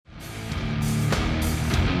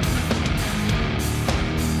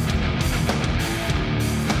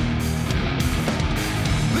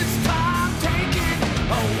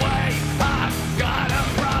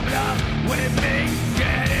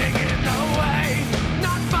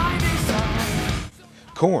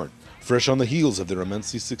Korn, fresh on the heels of their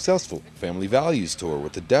immensely successful Family Values tour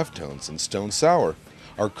with the Deftones and Stone Sour,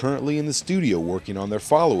 are currently in the studio working on their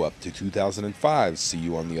follow-up to 2005's See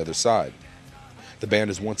You on the Other Side. The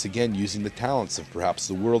band is once again using the talents of perhaps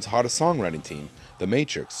the world's hottest songwriting team, The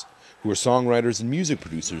Matrix, who are songwriters and music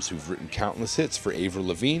producers who've written countless hits for Avril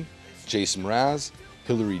Lavigne, Mraz,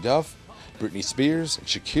 Hilary Duff, Brittany Spears, and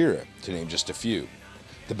Shakira, to name just a few.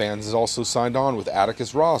 The band has also signed on with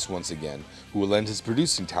Atticus Ross once again, who will lend his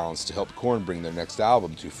producing talents to help Korn bring their next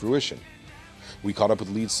album to fruition. We caught up with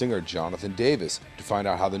lead singer Jonathan Davis to find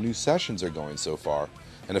out how the new sessions are going so far,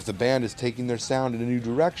 and if the band is taking their sound in a new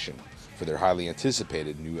direction for their highly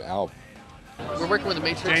anticipated new album. We're working with the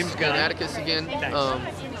Matrix and Atticus again,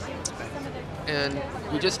 and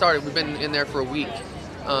we just started. We've been in there for a week.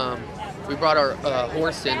 We brought our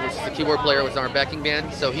horse in, which is the keyboard player, was in our backing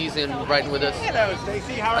band, so he's in writing with us. Hello,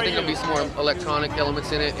 Stacey. How are you? I think there'll be some more electronic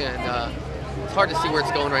elements in it, and it's hard to see where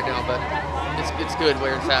it's going right now, but it's good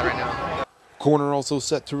where it's at right now. Korn are also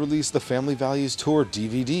set to release the Family Values Tour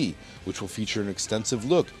DVD, which will feature an extensive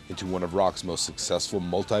look into one of rock's most successful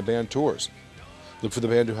multi-band tours. Look for the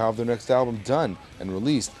band to have their next album done and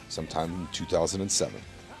released sometime in 2007.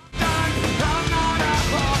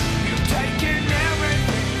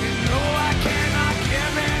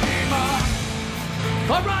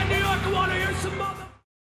 All right.